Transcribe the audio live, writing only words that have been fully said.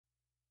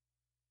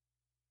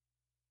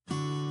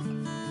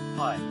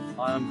Hi,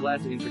 I am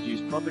glad to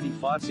introduce property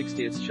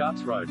 560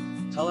 Sharps Road,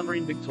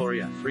 Tullamarine,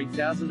 Victoria,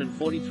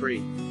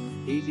 3043.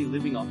 Easy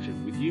living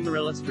option with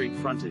Eumarella Street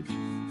frontage.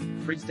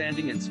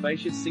 Freestanding and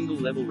spacious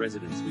single-level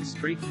residence with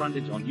street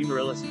frontage on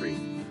Eumarella Street.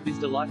 This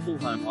delightful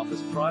home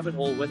offers private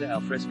all-weather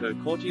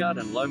alfresco courtyard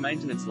and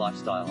low-maintenance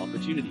lifestyle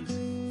opportunities.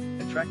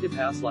 Attractive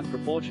house-like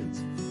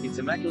proportions. Its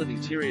immaculate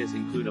interiors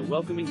include a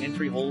welcoming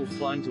entry hall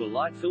flowing to a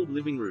light-filled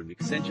living room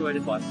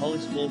accentuated by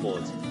polished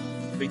floorboards.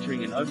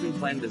 Featuring an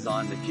open-plan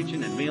design, the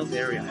kitchen and meals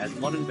area has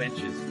modern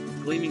benches,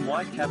 gleaming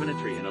white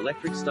cabinetry and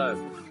electric stove.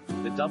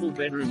 The double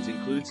bedrooms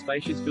include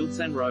spacious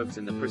built-in robes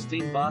and the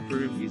pristine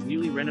bathroom is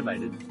newly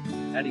renovated,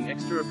 adding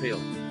extra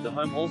appeal. The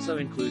home also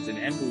includes an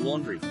ample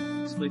laundry,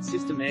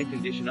 split-system air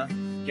conditioner,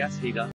 gas heater,